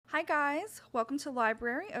Hi guys, welcome to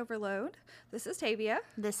Library Overload. This is Tavia.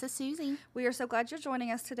 This is Susie. We are so glad you're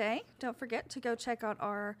joining us today. Don't forget to go check out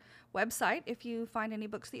our website if you find any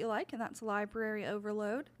books that you like, and that's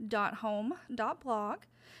libraryoverload.home.blog.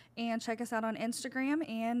 And check us out on Instagram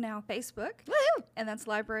and now Facebook. Woo! And that's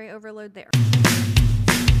Library Overload there.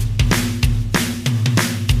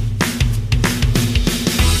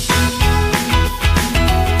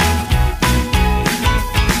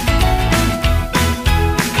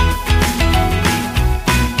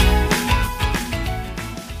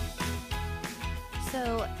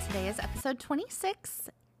 So today is episode 26,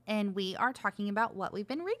 and we are talking about what we've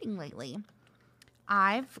been reading lately.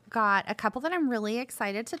 I've got a couple that I'm really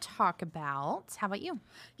excited to talk about. How about you?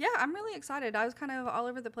 Yeah, I'm really excited. I was kind of all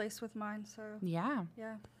over the place with mine, so Yeah.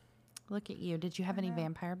 yeah. Look at you. Did you have any know.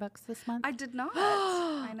 vampire books this month? I did not.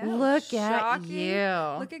 I know. Look at Shocking.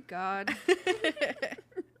 you. Look at God. All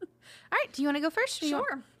right. Do you want to go first? Or do you want-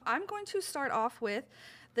 Sure. I'm going to start off with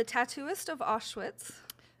The Tattooist of Auschwitz.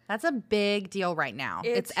 That's a big deal right now.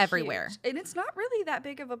 It's everywhere. Huge. And it's not really that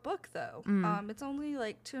big of a book, though. It's only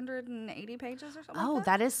like 280 pages or something Oh, like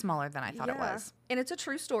that. that is smaller than I thought it Yeah. was. And it's a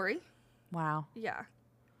true story. Wow. Yeah.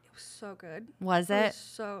 It was so good. Was It it?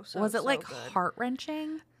 was Was it so like good.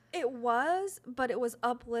 heart-wrenching? It was, but it was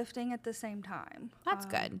uplifting at the same time. That's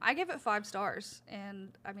good. I gave it 5 stars,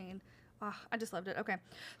 and I mean, I just loved it. Okay,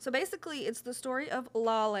 so basically, it's the story of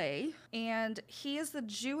Lale, and he is the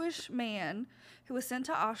Jewish man who was sent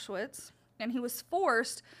to Auschwitz, and he was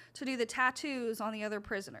forced to do the tattoos on the other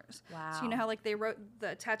prisoners. Wow. So you know how like they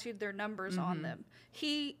tattooed their numbers on them.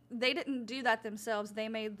 They didn't do that themselves. They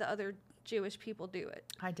made the other Jewish people do it.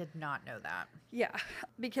 I did not know that. Yeah,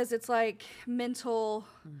 because it's like mental,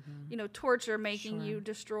 torture, making you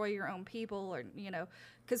destroy your own people, or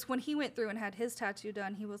because when he went through and had his tattoo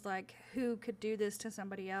done, he was like, who could do this to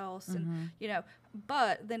somebody else? And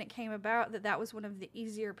but then it came about that was one of the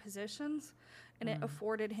easier positions, and it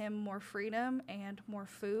afforded him more freedom and more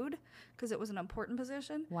food because it was an important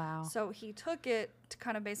position. Wow. So he took it to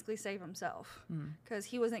kind of basically save himself because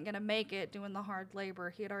he wasn't going to make it doing the hard labor.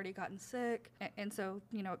 He had already gotten sick, and so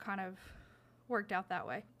it kind of worked out that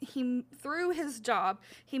way. Through his job,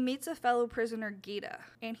 he meets a fellow prisoner, Gita,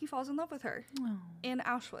 and he falls in love with her in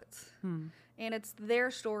Auschwitz. And it's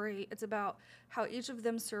their story. It's about how each of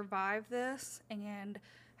them survive this and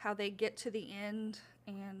how they get to the end,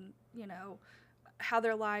 and how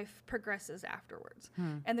their life progresses afterwards.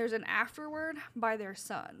 And there's an afterword by their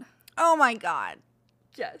son. Oh my God.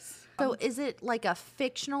 Yes. So is it like a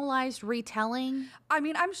fictionalized retelling? I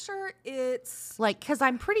mean, I'm sure it's Because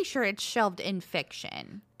I'm pretty sure it's shelved in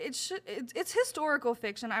fiction. it's historical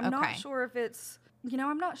fiction. I'm not Okay. sure if it's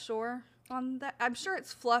I'm not sure on that. I'm sure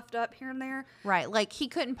it's fluffed up here and there. Right. Like he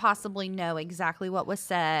couldn't possibly know exactly what was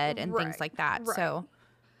said and things Right, like that. right. So,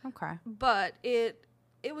 okay. But it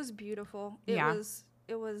was beautiful. It Yeah.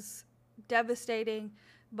 was devastating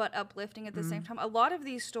but uplifting at the same time. A lot of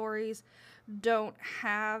these stories don't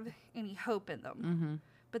have any hope in them.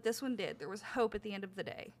 But this one did. There was hope at the end of the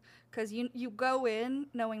day because you go in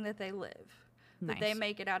knowing that they live, that they Nice.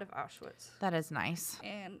 make it out of Auschwitz. That is nice.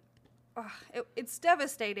 And it's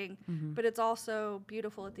devastating, but it's also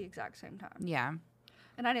beautiful at the exact same time. Yeah.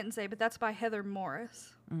 And I didn't say, but that's by Heather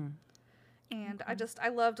Morris. And I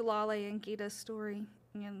loved Lale and Gita's story,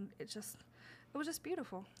 and it was just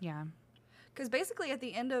beautiful. Yeah. Because basically, at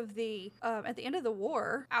the end of the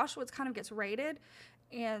war, Auschwitz kind of gets raided,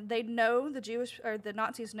 and they know the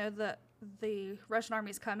Nazis know that the Russian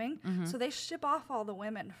army is coming, so they ship off all the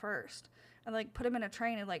women first, and like put them in a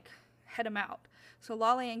train and like head them out. So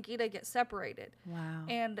Lale and Gita get separated. Wow.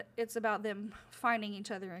 And it's about them finding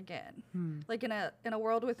each other again, like in a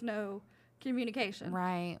world with no communication,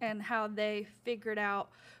 Right. and how they figured out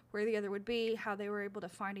where the other would be, how they were able to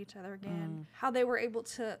find each other again, how they were able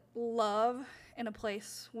to love in a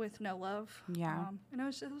place with no love. Yeah. And it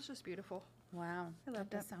was just beautiful. Wow. I loved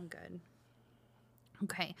That does it. sound good.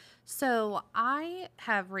 Okay. So I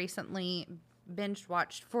have recently binge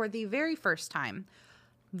watched for the very first time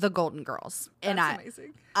The Golden Girls. And That's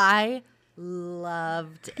amazing. I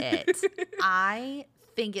loved it. I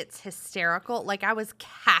think it's hysterical. Like I was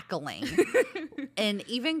cackling. And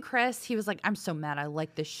even Chris, he was like, I'm so mad I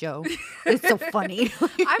like this show. It's so funny.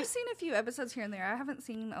 I've seen a few episodes here and there. I haven't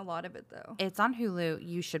seen a lot of it though. It's on Hulu.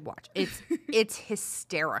 You should watch. It's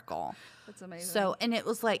hysterical. That's amazing. So, and it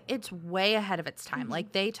was like, it's way ahead of its time.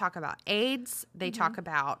 Like they talk about AIDS, they talk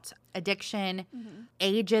about addiction,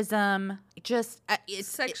 ageism, just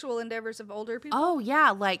sexual endeavors of older people. oh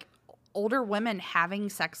yeah, like older women having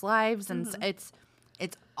sex lives, and it's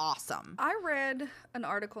awesome. I read an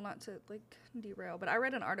article, not to like derail, but I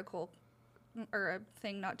read an article or a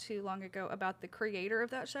thing not too long ago about the creator of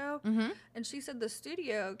that show. Mm-hmm. And she said the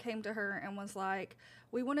studio came to her and was like,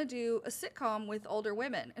 we want to do a sitcom with older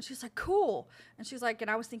women. And she's like, cool. And she's like,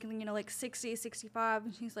 and I was thinking, you know, like 60, 65.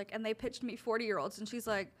 And she's like, and they pitched me 40-year-olds. And she's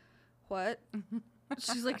like, what?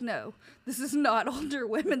 She's like, no, this is not older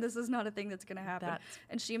women. This is not a thing that's going to happen.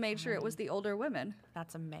 And she made sure it was the older women.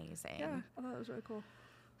 That's amazing. Yeah, I thought it was really cool.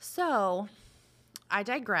 So, I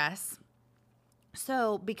digress.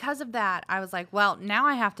 So, because of that, I was like, well, now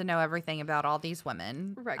I have to know everything about all these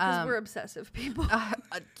women. Right, because we're obsessive people.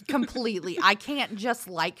 Completely. I can't just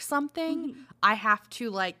like something. I have to,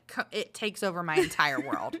 like, it takes over my entire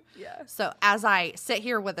world. Yeah. So, as I sit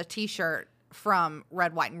here with a t-shirt from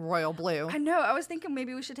Red, White, and Royal Blue. I know. I was thinking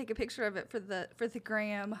maybe we should take a picture of it for the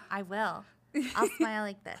gram. I will. I'll smile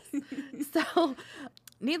like this. So,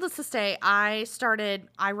 needless to say, I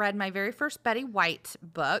read my very first Betty White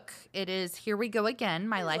book. It is Here We Go Again,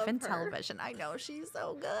 My Life in Television. I know, she's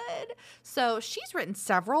so good. So she's written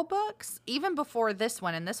several books, even before this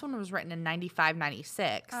one. And this one was written in 95,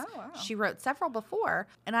 96. Oh, wow. She wrote several before,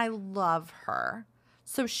 and I love her.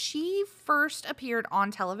 So she first appeared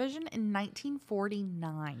on television in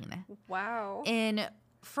 1949. Wow. And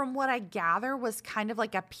from what I gather, was kind of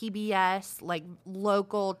like a PBS, like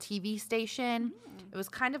local TV station. It was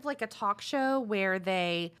kind of like a talk show where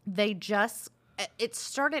it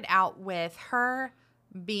started out with her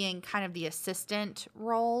being kind of the assistant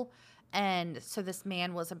role. And so this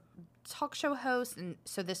man was a talk show host. And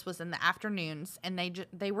so this was in the afternoons, and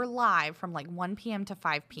they were live from like 1 p.m. to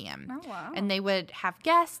 5 p.m. Oh, wow. And they would have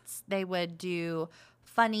guests. They would do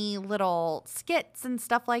funny little skits and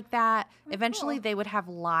stuff like that. Eventually, cool. They would have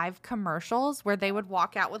live commercials where they would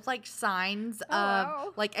walk out with like signs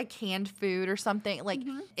of like a canned food or something. Like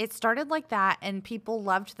it started like that, and people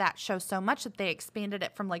loved that show so much that they expanded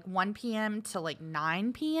it from like 1 p.m. to like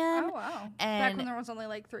 9 p.m. Oh, wow. And back when there was only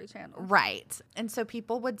like 3 channels. Right. And so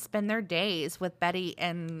people would spend their days with Betty,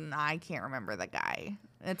 and I can't remember the guy.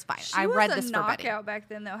 It's fine. She I was read a this for Betty. knockout back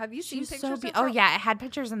then, though. Have you seen pictures of her? Oh, yeah. It had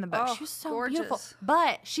pictures in the book. Oh, She was so gorgeous. beautiful.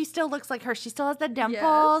 But she still looks like her. She still has the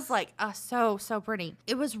dimples. Yes. Like, so pretty.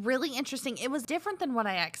 It was really interesting. It was different than what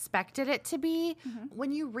I expected it to be.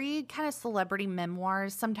 When you read kind of celebrity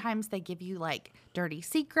memoirs, sometimes they give you like dirty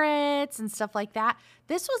secrets and stuff like that.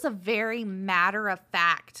 This was a very matter of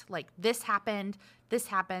fact. Like, this happened.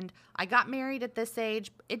 I got married at this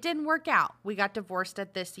age. It didn't work out. We got divorced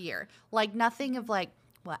at this year. Like, nothing of like,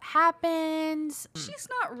 what happens? She's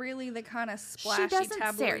not really the kind of splashy She doesn't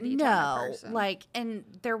tabloidy no, kind of person. like, and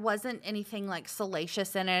there wasn't anything like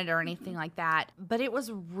salacious in it or anything like that. But it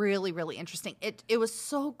was really, really interesting. It was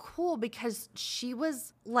so cool because she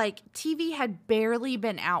was like, TV had barely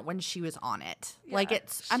been out when she was on it. Yeah, Like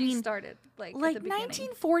she started like at the beginning.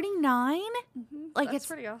 1949. Like That's it's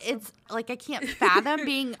pretty awesome. It's like I can't fathom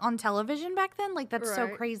being on television back then. Like that's so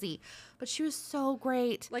Right. crazy. But she was so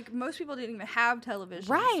great. Like most people didn't even have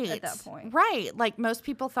television Right. at that point. Right. Like most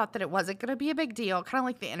people thought that it wasn't going to be a big deal, kind of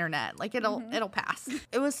like the internet. Like it'll pass.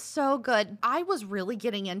 It was so good. I was really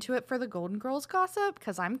getting into it for the Golden Girls gossip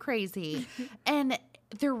because I'm crazy. And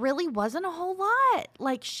there really wasn't a whole lot.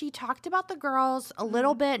 Like she talked about the girls a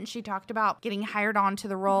little bit, and she talked about getting hired on to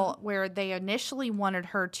the role where they initially wanted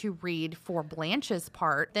her to read for Blanche's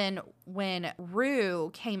part. Then when Rue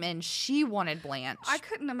came in, she wanted Blanche. I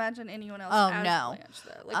couldn't imagine anyone else Oh, as no. Blanche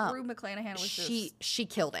though. Like Rue McClanahan was she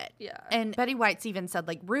killed it. Yeah. And Betty White's even said,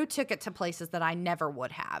 like, Rue took it to places that I never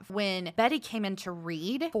would have. When Betty came in to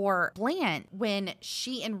read for Blanche, when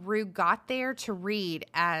she and Rue got there to read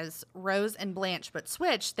as Rose and Blanche but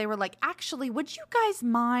switched, they were like, actually, would you guys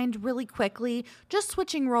mind really quickly just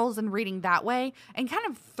switching roles and reading that way? And kind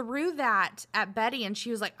of threw that at Betty, and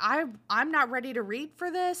she was like, I'm not ready to read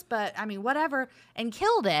for this, but I mean, whatever, and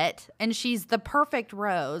killed it. And she's the perfect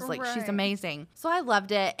Rose. Like, she's Right. amazing. So I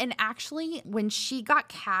loved it. And actually, when she got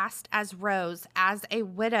cast as Rose, as a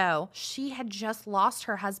widow, she had just lost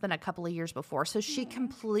her husband a couple of years before. So she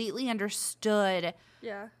completely understood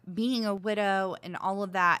Yeah. being a widow and all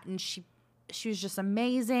of that. And she was just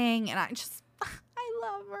amazing. And I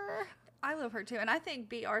love her. I love her too. And I think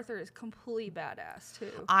B. Arthur is completely badass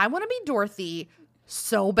too. I want to be Dorothy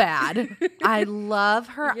so bad. I love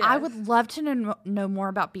her. I Yes. would love to know more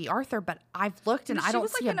about B. Arthur, but I've looked and I don't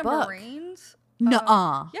see a in book. Marines.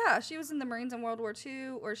 Nuh-uh. Yeah, she was in the Marines in World War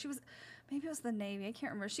II, or she was, maybe it was the Navy. I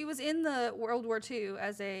can't remember. She was in the World War II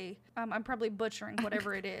as a, I'm probably butchering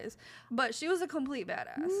whatever it is, but she was a complete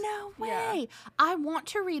badass. No way. Yeah. I want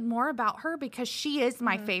to read more about her because she is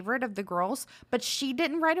my favorite of the girls, but she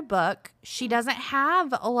didn't write a book. She doesn't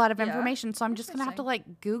have a lot of Yeah. information, so I'm just going to have to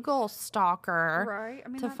Interesting. like Google stalk her Right. I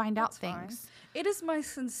mean, to find out that's fine. things. It is my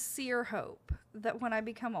sincere hope that when I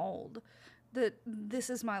become old, that this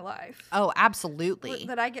is my life. Oh, absolutely.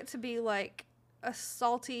 That I get to be like a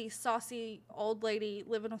salty, saucy old lady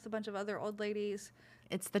living with a bunch of other old ladies.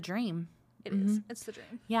 It's the dream. It is. It's the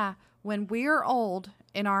dream. Yeah. When we're old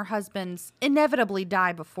and our husbands inevitably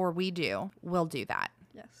die before we do, we'll do that.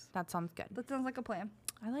 Yes. That sounds good. That sounds like a plan.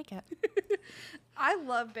 I like it. I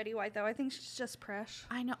love Betty White, though. I think she's just fresh.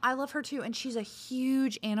 I know. I love her, too. And she's a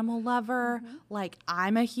huge animal lover. Like,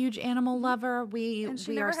 I'm a huge animal lover. And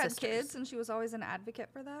she we never are had sisters. kids, and she was always an advocate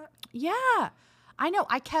for that. Yeah. I know.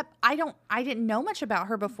 I didn't know much about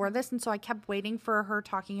her before this. And so I kept waiting for her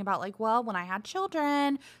talking about like, well, when I had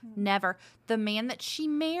children, never. The man that she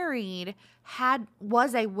married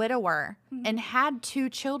was a widower and had 2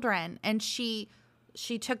 children. And she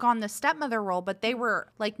took on the stepmother role, but they were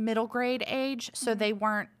like middle grade age. So they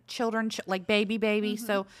weren't children, like baby.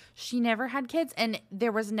 So she never had kids. And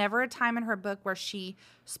there was never a time in her book where she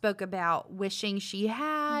spoke about wishing she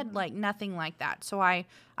had, like nothing like that. So I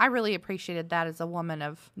really appreciated that as a woman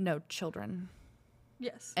of no children.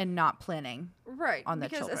 Yes. And not planning. Right. On the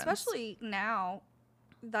because children's. especially now,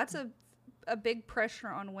 that's a big pressure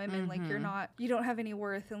on women. Like you don't have any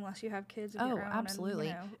worth unless you have kids of your own. Absolutely.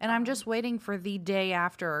 And, And I'm just waiting for the day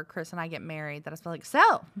after Chris and I get married that I feel like,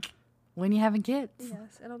 so when you having kids?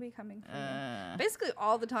 Yes, it'll be coming for you. Basically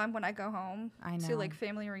all the time when I go home I know. to like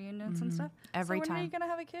family reunions and stuff. Every so when are you time. going to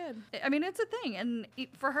have a kid? I mean, it's a thing. And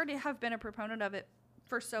for her to have been a proponent of it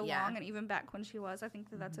for so Yeah. long, and even back when she was, I think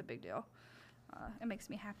that's a big deal. It makes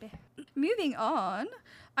me happy. Moving on,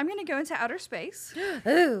 I'm going to go into outer space.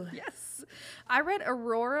 Ooh. Yes. I read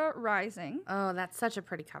Aurora Rising. Oh, that's such a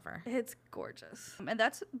pretty cover. It's gorgeous. And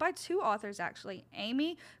that's by 2 authors, actually,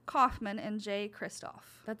 Amy Kaufman and Jay Kristoff.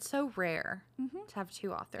 That's so rare to have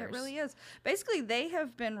 2 authors. It really is. Basically, they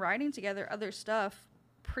have been writing together other stuff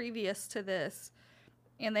previous to this,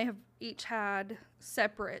 and they have each had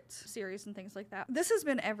separate series and things like that. This has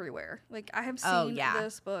been everywhere. Like, I have seen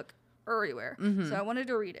this book everywhere. So I wanted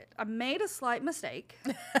to read it. I made a slight mistake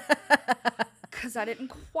because I didn't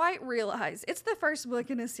quite realize it's the first book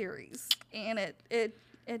in a series, and it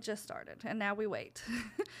just started, and now we wait.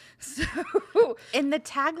 So, And the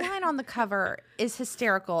tagline on the cover is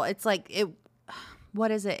hysterical. It's like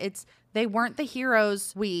what is it? It's they weren't the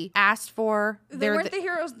heroes we asked for. they weren't the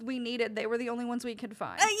heroes we needed. They were the only ones we could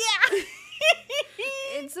find. Yeah.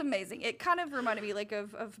 It's amazing. It kind of reminded me like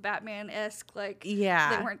of Batman-esque, like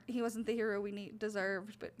Yeah. he wasn't the hero we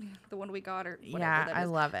deserved, but the one we got or whatever. Yeah, that I is.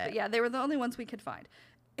 love it. But yeah, they were the only ones we could find.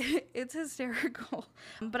 It's hysterical,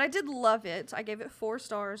 but I did love it. I gave it 4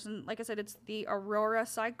 stars, and like I said, it's the Aurora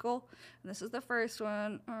cycle, and this is the first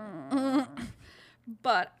one.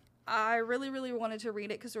 But I really, really wanted to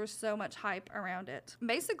read it because there was so much hype around it.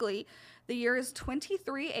 Basically, the year is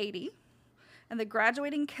 2380. And the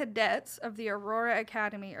graduating cadets of the Aurora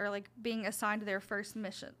Academy are like being assigned their first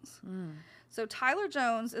missions. So Tyler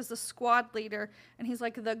Jones is the squad leader, and he's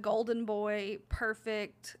like the golden boy,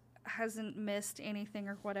 perfect, hasn't missed anything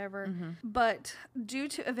or whatever. But due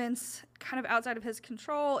to events kind of outside of his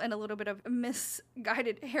control and a little bit of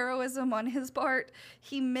misguided heroism on his part,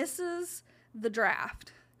 he misses the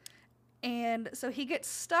draft. And so he gets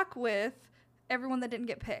stuck with everyone that didn't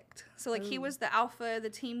get picked. So like he was the alpha, the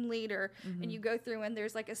team leader, and you go through and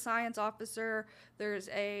there's like a science officer, there's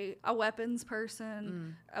a weapons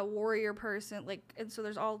person, a warrior person, like, and so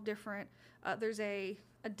there's all different, there's a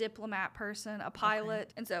diplomat person, a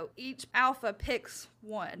pilot. And so each alpha picks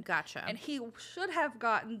one. Gotcha. And he should have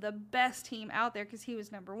gotten the best team out there because he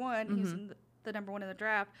was number 1. He was in the number 1 in the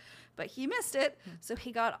draft, but he missed it. So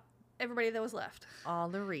he got everybody that was left. All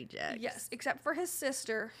the rejects. Yes, except for his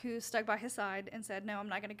sister, who stuck by his side and said, no, I'm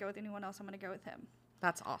not going to go with anyone else. I'm going to go with him.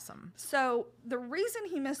 That's awesome. So the reason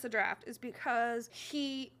he missed the draft is because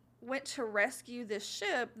he went to rescue this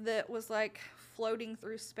ship that was like floating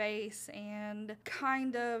through space and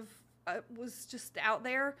kind of was just out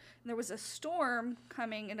there. And there was a storm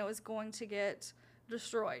coming and it was going to get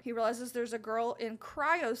destroyed. He realizes there's a girl in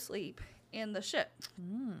cryosleep in the ship.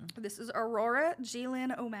 This is Aurora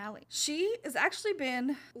Gillian O'Malley. She has actually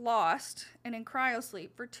been lost and in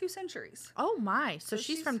cryosleep for 2 centuries. Oh my. So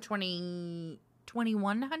she's from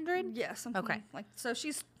 2100? Yeah, something Okay. like so.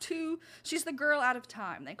 She's the girl out of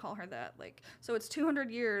time. They call her that. Like, so it's 200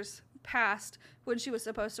 years past when she was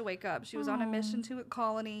supposed to wake up. She was on a mission to a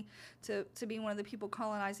colony to be one of the people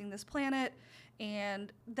colonizing this planet,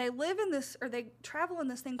 and they live in this, or they travel in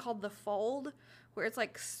this thing called the Fold, where it's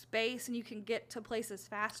like space and you can get to places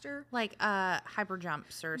faster. Like hyper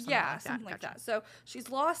jumps or something like that. Something like Gotcha. that. So she's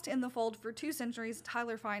lost in the Fold for 2 centuries.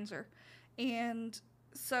 Tyler finds her, and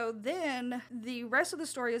So then the rest of the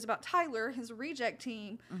story is about Tyler, his reject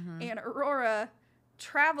team, and Aurora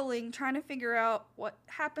traveling, trying to figure out what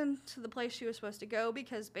happened to the place she was supposed to go,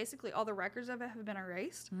 because basically all the records of it have been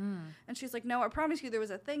erased. And she's like, no, I promise you there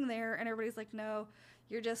was a thing there. And everybody's like, no,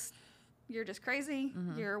 you're just crazy.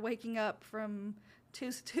 You're waking up from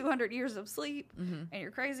 200 years of sleep and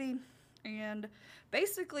you're crazy. And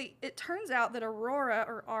basically it turns out that Aurora,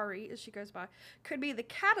 or Ari as she goes by, could be the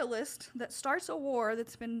catalyst that starts a war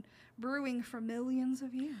that's been brewing for millions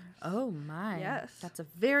of years. Oh my. Yes. That's a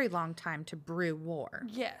very long time to brew war.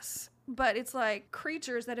 Yes. But it's like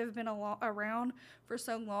creatures that have been around for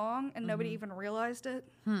so long and nobody even realized it.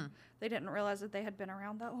 They didn't realize that they had been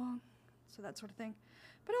around that long. So that sort of thing.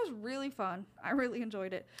 But it was really fun. I really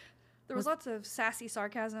enjoyed it. There was lots of sassy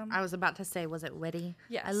sarcasm. I was about to say, was it witty?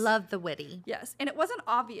 Yes. I love the witty. Yes. And it wasn't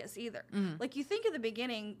obvious either. Like, you think at the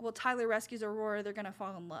beginning, well, Tyler rescues Aurora, they're going to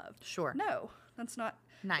fall in love. Sure. No, that's not.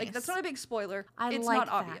 Nice. Like, that's not a big spoiler. It's like not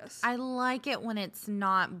that. obvious. I like it when it's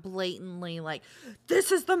not blatantly like,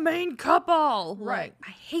 this is the main couple. Right. Like,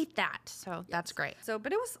 I hate that. So that's great. So,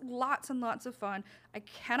 but it was lots and lots of fun. I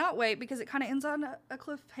cannot wait because it kind of ends on a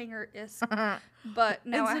cliffhanger-isk. But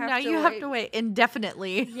now and so I have to wait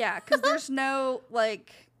indefinitely. Yeah, because there's no,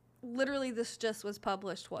 like, literally this just was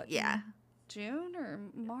published, what? Yeah. June or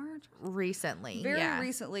March? Recently. Very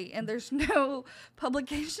recently. And there's no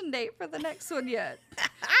publication date for the next one yet.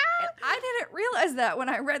 And I didn't realize that when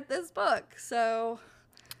I read this book. So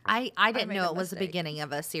I didn't know it was the beginning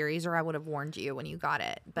of a series, or I would have warned you when you got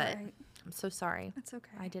it. But right. I'm so sorry. That's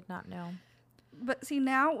okay. I did not know. But see,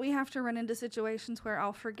 now we have to run into situations where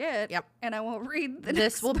I'll forget. Yep. And I won't read the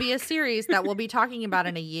This next will be a series that we'll be talking about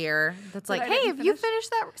in a year. That's like, I hey, didn't have you finish? finished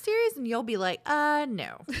that series? And you'll be like,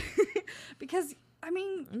 no. Because, I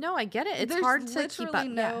mean, No, I get it. It's there's hard to literally keep up.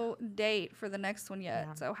 no date for the next one yet.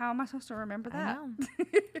 Yeah. So how am I supposed to remember that?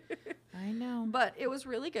 I know. But it was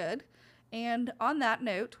really good. And on that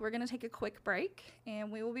note, we're going to take a quick break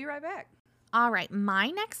and we will be right back. All right. My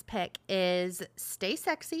next pick is Stay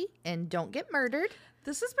Sexy and Don't Get Murdered.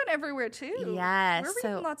 This has been everywhere too. Yes, We're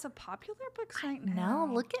reading lots of popular books right now.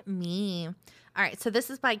 No, look at me. All right. So this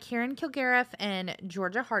is by Karen Kilgariff and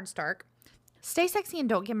Georgia Hardstark. Stay Sexy and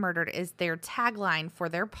Don't Get Murdered is their tagline for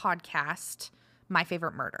their podcast, My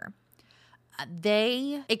Favorite Murder.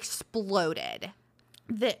 They exploded.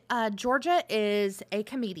 Georgia is a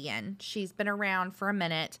comedian. She's been around for a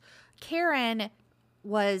minute. Karen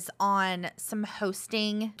was on some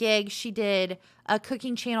hosting gigs. She did a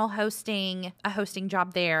cooking channel hosting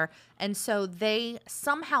job there. And so they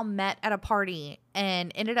somehow met at a party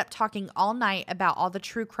and ended up talking all night about all the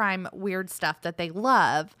true crime weird stuff that they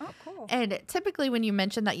love. Oh, cool. And typically when you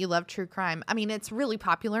mention that you love true crime, I mean, it's really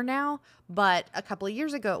popular now, but a couple of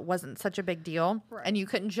years ago, it wasn't such a big deal. Right. And you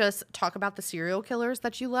couldn't just talk about the serial killers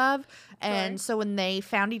that you love. And so when they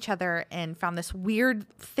found each other and found this weird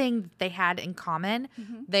thing that they had in common,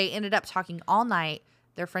 they ended up talking all night.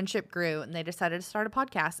 Their friendship grew and they decided to start a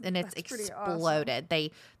podcast, and it's exploded.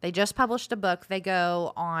 Awesome. They just published a book. They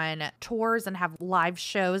go on tours and have live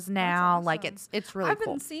shows now. Awesome. Like it's really cool. I've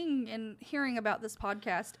been seeing and hearing about this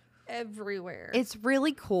podcast everywhere. It's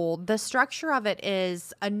really cool. The structure of it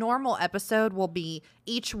is a normal episode will be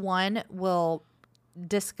each one will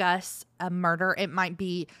discuss a murder. It might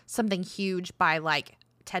be something huge by like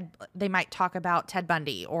they might talk about Ted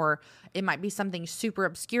Bundy, or it might be something super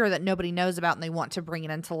obscure that nobody knows about and they want to bring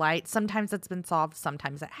it into light. Sometimes it's been solved,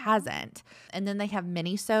 sometimes it hasn't. And then they have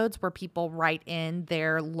mini-sodes where people write in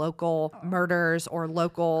their local murders or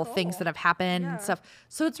local things that have happened and stuff.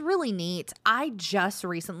 So it's really neat. I just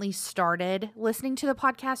recently started listening to the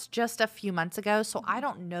podcast just a few months ago, so I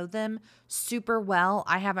don't know them super well.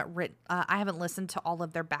 I haven't listened to all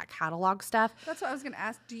of their back catalog stuff. That's what I was going to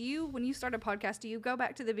ask. When you start a podcast, do you go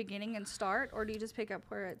back to the beginning and start, or do you just pick up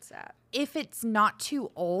where it's at? If it's not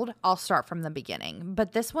too old, I'll start from the beginning.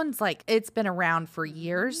 But this one's like, it's been around for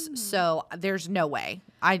years, so there's no way.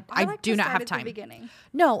 I do not have time. At the beginning.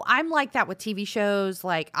 No, I'm like that with TV shows.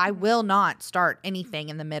 Like, I will not start anything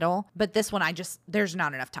in the middle. But this one, there's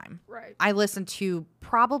not enough time. Right. I listen to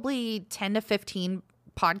probably 10 to 15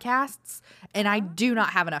 podcasts, and I do not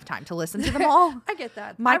have enough time to listen to them all. I get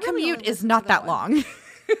that. My commute is not that long.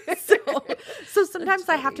 So sometimes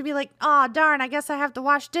I have to be like, oh, darn, I guess I have to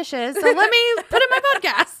wash dishes. So let me put in my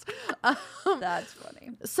podcast. That's funny.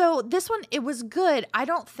 So this one, it was good. I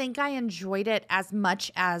don't think I enjoyed it as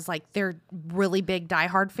much as like their really big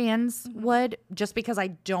diehard fans would, just because I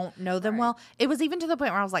don't know them well. It was even to the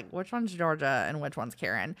point where I was like, which one's Georgia and which one's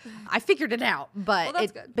Karen? I figured it out, but Well,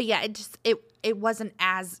 that's good. But yeah, it wasn't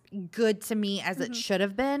as good to me as it should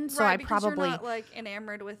have been. So I because probably you're not, like,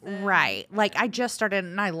 enamored with them. right. Like I just started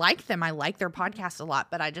and I like them. I like their podcast a lot,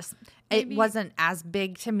 but it wasn't as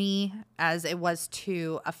big to me as it was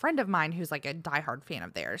to a friend of mine who's like a diehard fan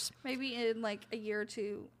of theirs. Maybe in like a year or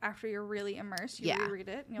two after you're really immersed, you Yeah. reread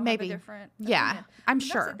it and you'll Maybe. have a different Yeah, opinion. I'm And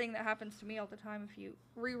sure. That's the thing that happens to me all the time. If you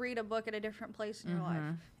reread a book at a different place in your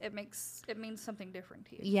life, it means something different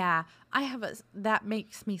to you. Yeah, that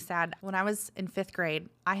makes me sad. When I was in 5th grade,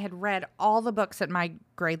 I had read all the books at my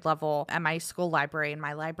grade level at my school library, and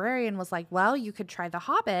my librarian was like, well, you could try The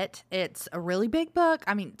Hobbit. It's a really big book.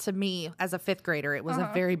 I mean, to me, as a 5th grader, it was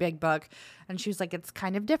a very big book. And she was like, it's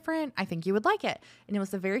kind of different. I think you would like it. And it was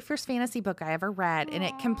the very first fantasy book I ever read. And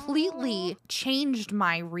it completely changed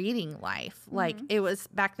my reading life. Like it was,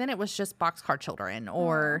 back then it was just Boxcar Children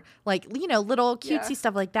or like, little cutesy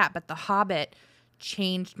stuff like that. But The Hobbit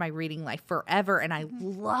changed my reading life forever. And I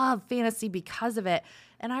love fantasy because of it.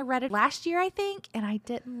 And I read it last year, I think, and I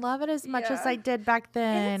didn't love it as much as I did back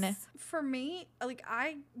then. For me, like,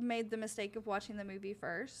 I made the mistake of watching the movie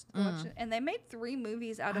first, and they made 3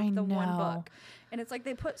 movies out of the one book. And it's like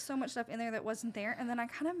they put so much stuff in there that wasn't there, and then I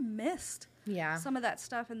kind of missed some of that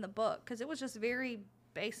stuff in the book because it was just very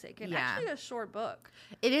basic and actually a short book.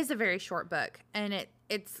 It is a very short book, and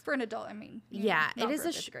it's for an adult. I mean, it is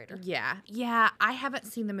a grader. Yeah. I haven't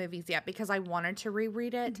seen the movies yet because I wanted to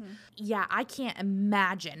reread it. Yeah, I can't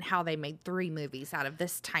imagine how they made 3 movies out of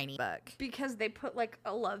this tiny book because they put like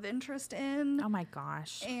a love interest in. Oh my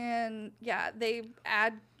gosh! And they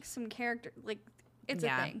add some character. Like it's a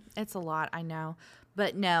thing. It's a lot. I know.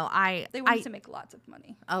 But no, they wanted to make lots of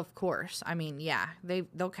money. Of course. I mean, yeah,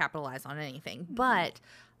 they'll capitalize on anything. But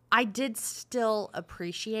I did still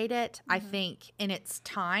appreciate it. I think in its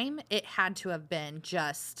time, it had to have been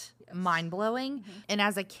just mind-blowing. And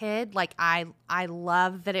as a kid, like I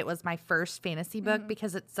love that it was my first fantasy book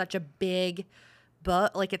because it's such a big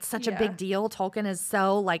book. Like it's such a big deal. Tolkien is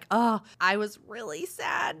so like, I was really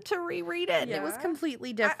sad to reread it. It was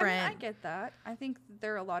completely different. I get that. I think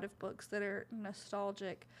there are a lot of books that are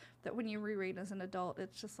nostalgic that when you reread as an adult,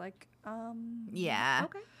 it's just like, yeah.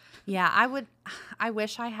 Okay. Yeah, I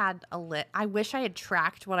wish I had I wish I had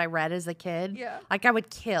tracked what I read as a kid. Yeah. Like I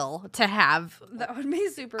would kill to have. That would be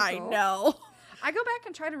super cool. I know. I go back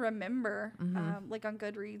and try to remember, like on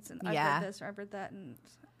Goodreads, and I've read this or I've read that, and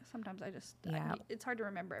sometimes I just, it's hard to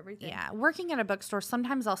remember everything. Yeah, working at a bookstore,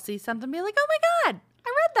 sometimes I'll see something and be like, oh my God, I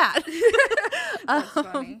read that. That's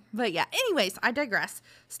funny. But yeah, anyways, I digress.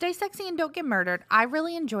 Stay sexy and don't get murdered. I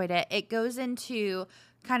really enjoyed it. It goes into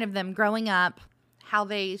kind of them growing up, how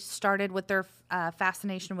they started with their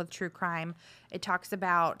fascination with true crime. It talks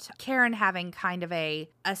about Karen having kind of a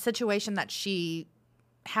situation that she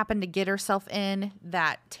happened to get herself in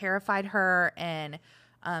that terrified her, and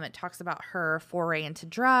it talks about her foray into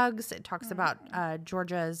drugs. It talks about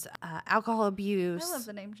Georgia's alcohol abuse. I love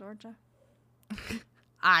the name Georgia.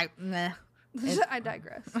 I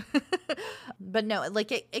digress. But no,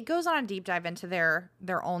 like it goes on a deep dive into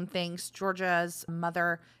their own things. Georgia's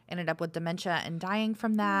mother ended up with dementia and dying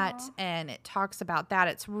from that. And it talks about that.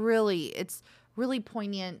 It's really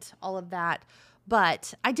poignant, all of that.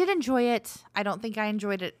 But I did enjoy it. I don't think I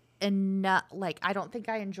enjoyed it enough. Like, I don't think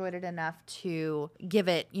I enjoyed it enough to give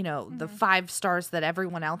it, the 5 stars that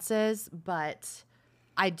everyone else is. But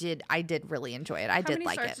I did really enjoy it. I did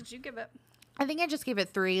like it. How many stars did you give it? I think I just gave it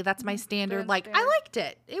 3. That's my standard. Good Like, standard. I liked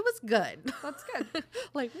it. It was good. That's good.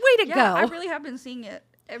 Like, way to go. I really have been seeing it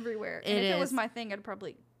everywhere. And if it was is. my thing, I'd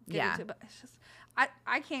probably get into it. But it's just,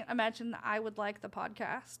 I can't imagine that I would like the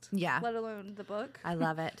podcast. Yeah. Let alone the book. I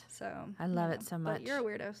love it. So I love it so much. But you're a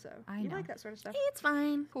weirdo, so you know. like that sort of stuff. It's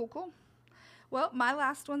fine. Cool. Well, my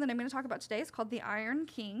last one that I'm going to talk about today is called The Iron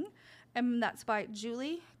King. And that's by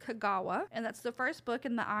Julie Kagawa. And that's the first book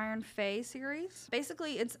in the Iron Fae series.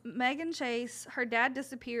 Basically, it's Megan Chase. Her dad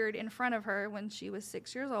disappeared in front of her when she was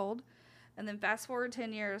 6 years old. And then fast forward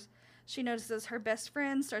 10 years, she notices her best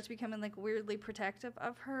friend starts becoming like weirdly protective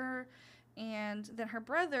of her. And then her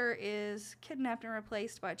brother is kidnapped and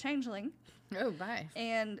replaced by a changeling. Oh, bye.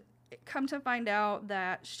 And come to find out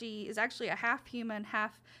that she is actually a half human,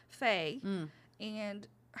 half fae. And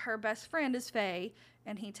her best friend is fae.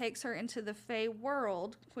 And he takes her into the fae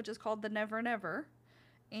world, which is called the Never Never,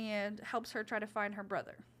 and helps her try to find her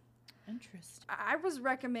brother. Interesting. I was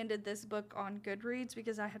recommended this book on Goodreads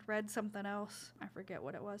because I had read something else. I forget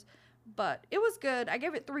what it was. But it was good. I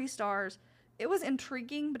gave it 3 stars. it was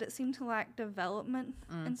intriguing, but it seemed to lack development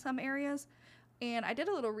in some areas. And I did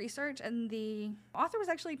a little research, and the author was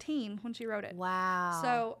actually a teen when she wrote it. Wow.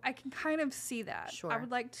 So I can kind of see that. Sure. I would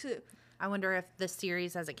like to... I wonder if the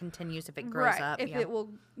series, as it continues, if it grows up. If it will,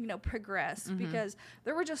 progress. Because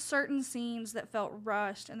there were just certain scenes that felt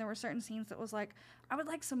rushed, and there were certain scenes that was like, I would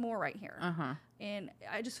like some more right here. And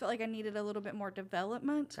I just felt like I needed a little bit more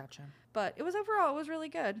development. Gotcha. But it was overall, it was really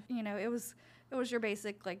good. It was your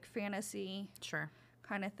basic, like, fantasy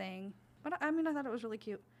kind of thing. But, I thought it was really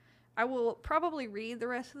cute. I will probably read the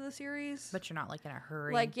rest of the series. But you're not, like, in a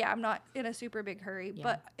hurry. Like, yeah, I'm not in a super big hurry. Yeah.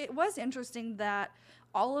 But it was interesting that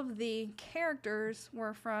all of the characters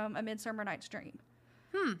were from A Midsummer Night's Dream.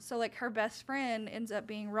 So, like, her best friend ends up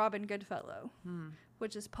being Robin Goodfellow,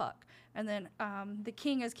 which is Puck. And then the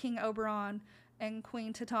king is King Oberon and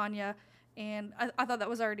Queen Titania. And I thought that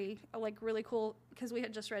was already, like, really cool because we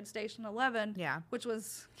had just read Station 11, which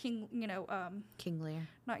was King Lear.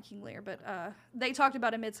 Not King Lear, but they talked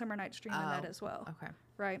about A Midsummer Night's Dream in that as well. Okay.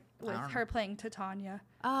 Right? With her playing Titania.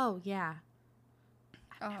 Oh, yeah.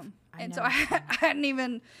 So I hadn't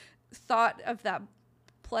even thought of that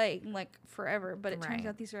play, like, forever, but it turns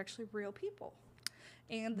out these are actually real people.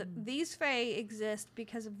 And these fae exist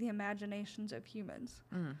because of the imaginations of humans.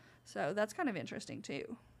 So that's kind of interesting,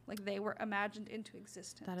 too. Like, they were imagined into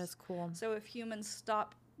existence. That is cool. So if humans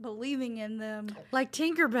stop believing in them... Like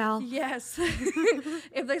Tinkerbell. Yes.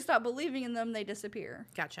 If they stop believing in them, they disappear.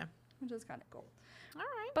 Gotcha. Which is kind of cool. All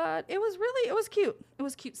right. But it was cute. It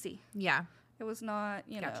was cutesy. Yeah. It was not,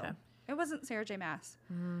 it wasn't Sarah J. Maas.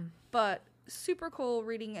 But super cool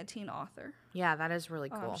reading a teen author. Yeah, that is really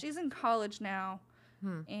cool. She's in college now.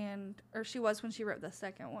 Or she was when she wrote the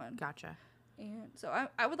second one. Gotcha. And so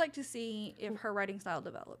I would like to see if her writing style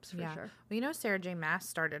develops, for sure. Well, Sarah J. Maas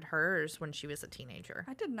started hers when she was a teenager.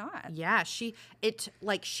 I did not. Yeah, she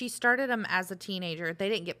started them as a teenager. They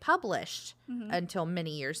didn't get published until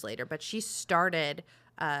many years later, but she started,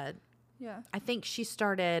 I think she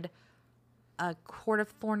started A Court of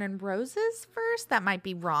Thorn and Roses first. That might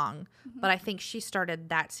be wrong, but I think she started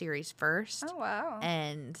that series first. Oh, wow.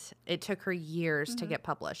 And it took her years to get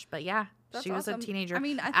published. But yeah, that's she was awesome. a teenager.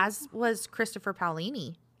 As was Christopher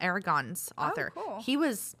Paolini, Aragon's author. Oh, cool. He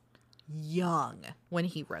was young when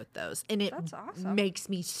he wrote those. And it awesome. makes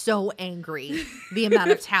me so angry, the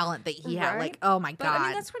amount of talent that he had. Like, oh my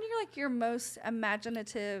God. That's when you're like your most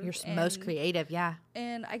imaginative. You're most creative, yeah.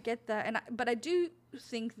 And I get that. But I do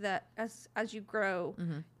think that as you grow,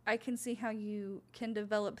 I can see how you can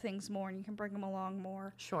develop things more and you can bring them along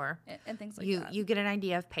more. Sure. And things like that. You get an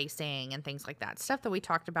idea of pacing and things like that. Stuff that we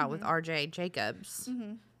talked about with R.J. Jacobs.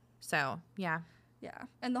 So, yeah. Yeah.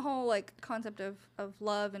 And the whole, like, concept of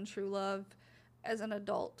love and true love as an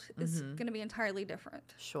adult is going to be entirely different.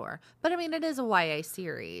 Sure. But, it is a YA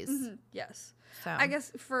series. Yes. So I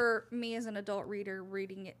guess for me as an adult reader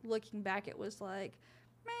reading it, looking back, it was like,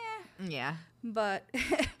 meh. Yeah. But,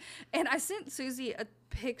 and I sent Susie a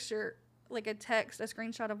picture, like a text, a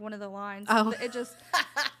screenshot of one of the lines. Oh. It just...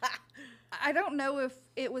 I don't know if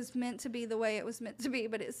it was meant to be the way it was meant to be,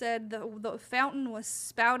 but it said the fountain was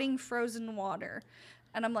spouting frozen water.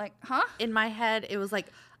 And I'm like, huh? In my head, it was like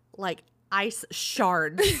ice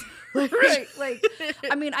shards. Right. Like,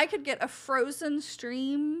 I could get a frozen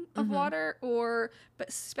stream of water, but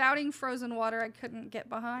spouting frozen water I couldn't get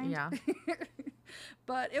behind. Yeah.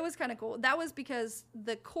 But it was kind of cool. That was because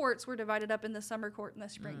the courts were divided up in the summer court and the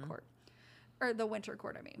spring court. Or the winter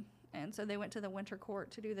court, And so they went to the winter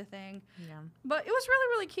court to do the thing. Yeah. But it was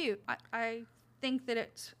really, really cute. I think that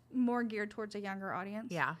it's more geared towards a younger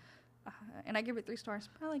audience. Yeah. And I give it 3 stars.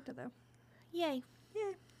 I liked it, though. Yay.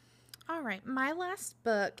 Yeah. All right. My last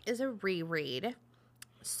book is a reread.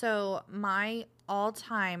 So my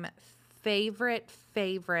all-time favorite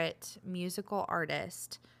musical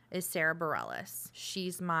artist is Sarah Bareilles.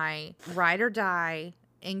 She's my ride or die.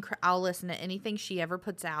 I'll listen to anything she ever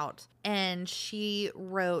puts out. And she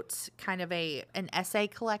wrote kind of an essay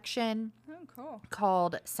collection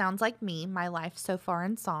called Sounds Like Me, My Life So Far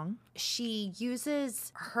in Song. She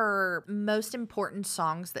uses her most important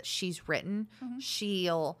songs that she's written.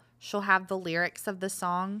 She'll have the lyrics of the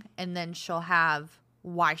song, and then she'll have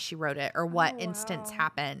why she wrote it or what instance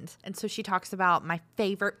happened. And so she talks about my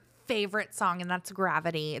favorite song, and that's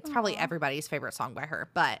Gravity. It's probably everybody's favorite song by her,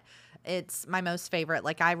 but it's my most favorite.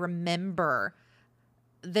 Like, I remember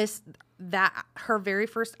her very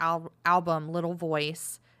first album, Little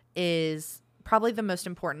Voice, is probably the most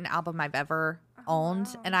important album I've ever owned.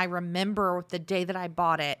 wow. And I remember the day that I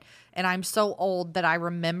bought it, and I'm so old that I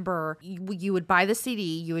remember you would buy the CD,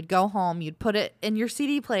 you would go home, you'd put it in your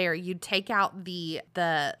CD player, you'd take out the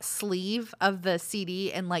sleeve of the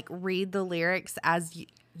CD and like read the lyrics as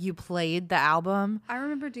you played the album. I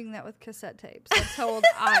remember doing that with cassette tapes. That's how old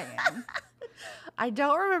I am. I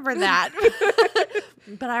don't remember that.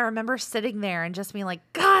 But I remember sitting there and just being like,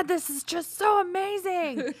 God, this is just so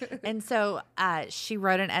amazing. And so she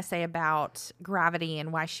wrote an essay about Gravity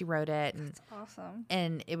and why she wrote it. And, That's awesome.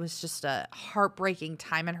 and it was just a heartbreaking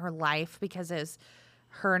time in her life because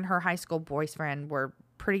her and her high school boyfriend were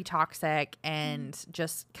pretty toxic, and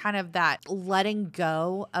just kind of that letting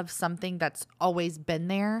go of something that's always been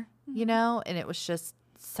there, you know? And it was just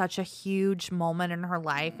such a huge moment in her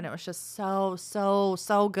life, and it was just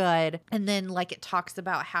so good. And then like it talks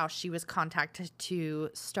about how she was contacted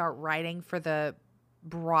to start writing for the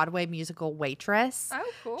Broadway musical Waitress.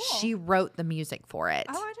 Oh, cool. She wrote the music for it.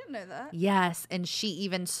 Oh, I didn't know that. Yes, and she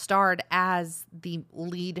even starred as the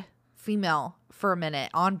lead female for a minute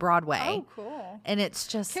on Broadway. Oh, cool. And it's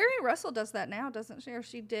just Carrie Russell does that now, doesn't she? Or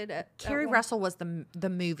she did it. Carrie Russell was the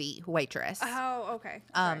movie Waitress. Oh, okay.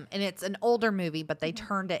 And it's an older movie, but they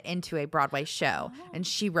turned it into a Broadway show, and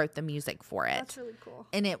she wrote the music for it. That's really cool.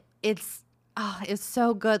 And it's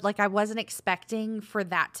so good. Like I wasn't expecting for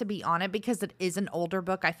that to be on it because it is an older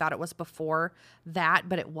book. I thought it was before that,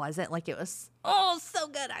 but it wasn't. Like it was so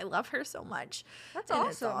good. I love her so much. That's And awesome.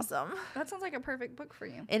 It's awesome. That sounds like a perfect book for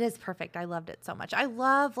you. It is perfect. I loved it so much. I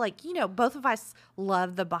love both of us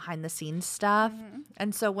love the behind the scenes stuff.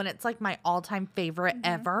 And so when it's like my all-time favorite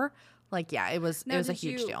ever, like, yeah, it was a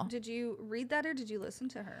huge deal. Did you read that or did you listen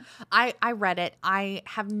to her? I read it. I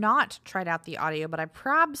have not tried out the audio, but I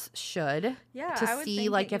probs should Yeah, to I would see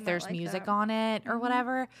think like that you if there's might like music that. on it or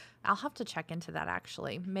whatever. I'll have to check into that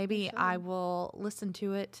actually. Maybe I will listen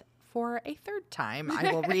to it for a third time.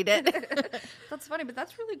 I will read it. That's funny, but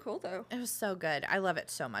that's really cool though. It was so good. I love it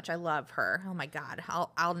so much. I love her. Oh my God.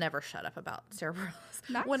 I'll never shut up about Sarah Bareilles.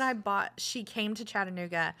 Nice. When she came to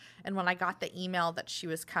Chattanooga, and when I got the email that she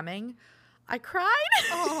was coming, I cried.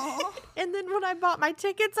 Aw. And then when I bought my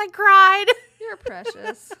tickets, I cried. You're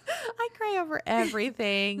precious. I cry over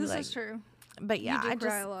everything. This like, is true. But yeah, do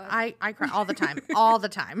cry a lot. I cry all the time. All the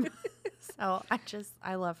time. So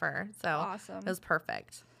I love her. So Awesome. it was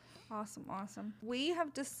perfect. Awesome. We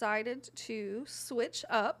have decided to switch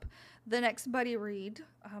up the next buddy read.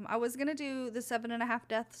 I was going to do the 7.5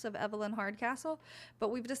 Deaths of Evelyn Hardcastle,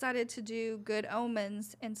 but we've decided to do Good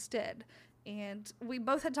Omens instead. And we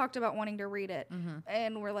both had talked about wanting to read it.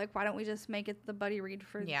 And we're like, why don't we just make it the buddy read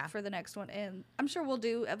for the next one? And I'm sure we'll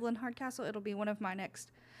do Evelyn Hardcastle. It'll be one of my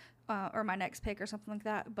next my next pick or something like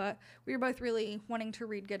that. But we were both really wanting to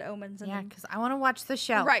read Good Omens. And Yeah, then, because I want to watch the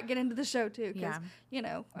show. right, get into the show too. Because,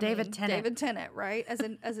 Yeah. I David mean, Tennant. David Tennant, right?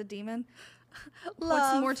 As a demon. Love.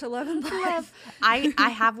 What's more to love in life? I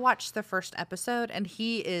have watched the first episode, and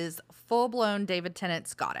he is full blown David Tennant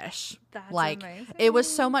Scottish. That's like amazing. it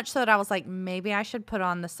was so much so that I was like, maybe I should put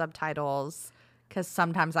on the subtitles because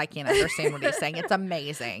sometimes I can't understand what he's saying. It's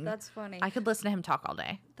amazing. That's funny. I could listen to him talk all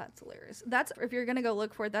day. That's hilarious. That's, if you're gonna go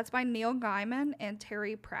look for it, that's by Neil Gaiman and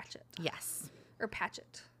Terry Pratchett Yes, or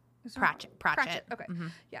Patchett. Is it Pratchett. Okay.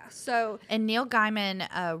 Yeah. So And Neil Gaiman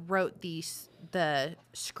wrote the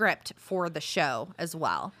script for the show as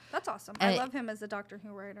well. that's awesome. And I love him as a Doctor Who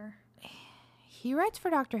writer. He writes for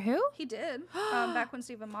Doctor Who? He did. Back when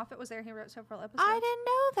Stephen Moffat was there, he wrote several episodes. I didn't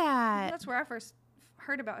know that. That's where I first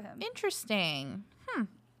heard about him. Interesting.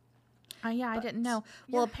 Yeah, I didn't know.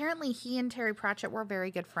 Well, apparently he and Terry Pratchett were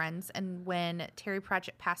very good friends. And when Terry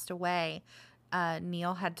Pratchett passed away,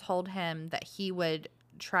 Neil had told him that he would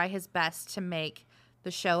try his best to make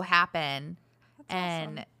the show happen. That's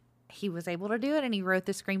awesome. He was able to do it, and he wrote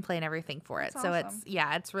the screenplay and everything for it. That's So awesome.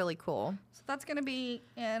 it's really cool. So that's going to be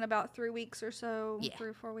in about 3 weeks or so. Yeah. 3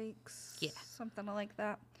 or 4 weeks. Yeah. Something like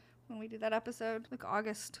that. When we do that episode, like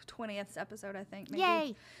August 20th episode, I think. Maybe.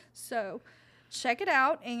 Yay. So check it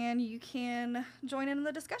out, and you can join in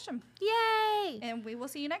the discussion. Yay. And we will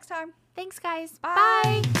see you next time. Thanks, guys.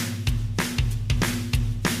 Bye. Bye.